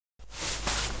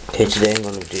Okay, today I'm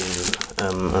going to do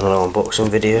another unboxing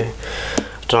video.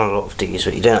 I've done a lot of these,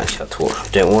 but you don't actually have to watch if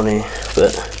you don't want to.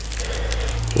 But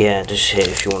yeah, just here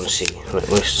if you want to see like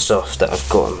most of the stuff that I've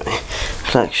got in my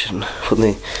collection for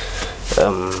the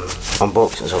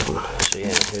unboxings of them. So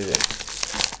yeah, here we go.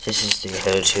 This is the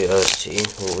Halo 2 OST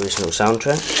or original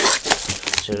soundtrack.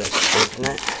 So let's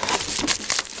open it.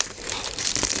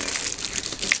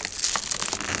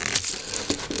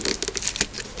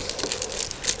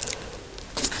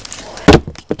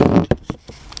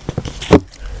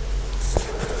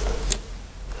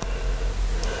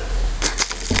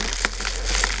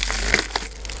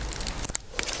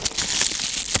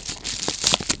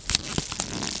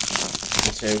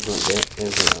 So open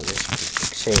like this.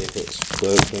 Say if it's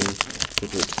broken, you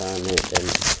can turn it, then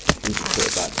you can put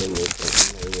it back in with it.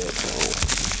 There you go.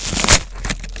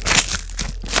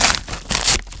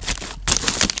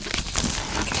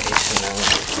 Okay, so now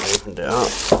I've opened it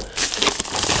up.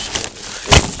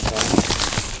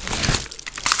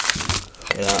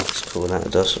 Okay, that's cool. That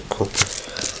does look cool.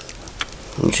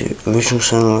 The original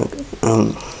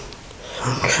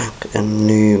soundtrack and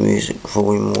new music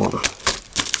volume 1.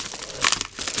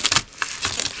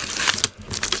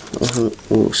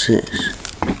 What's this?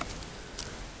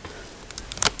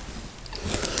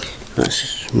 That's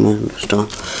just my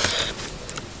stuff.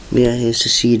 Yeah, here's the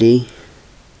CD.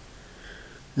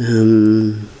 I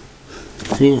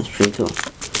think that's pretty cool.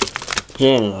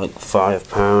 Yeah, like £5,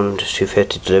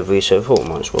 £2.50 delivery, so I thought I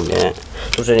might as well get it.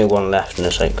 There's only one left and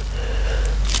it's like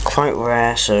quite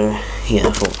rare, so yeah,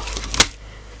 I thought I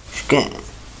should get it.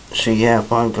 So yeah,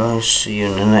 bye guys, see you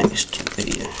in the next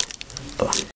video. Bye.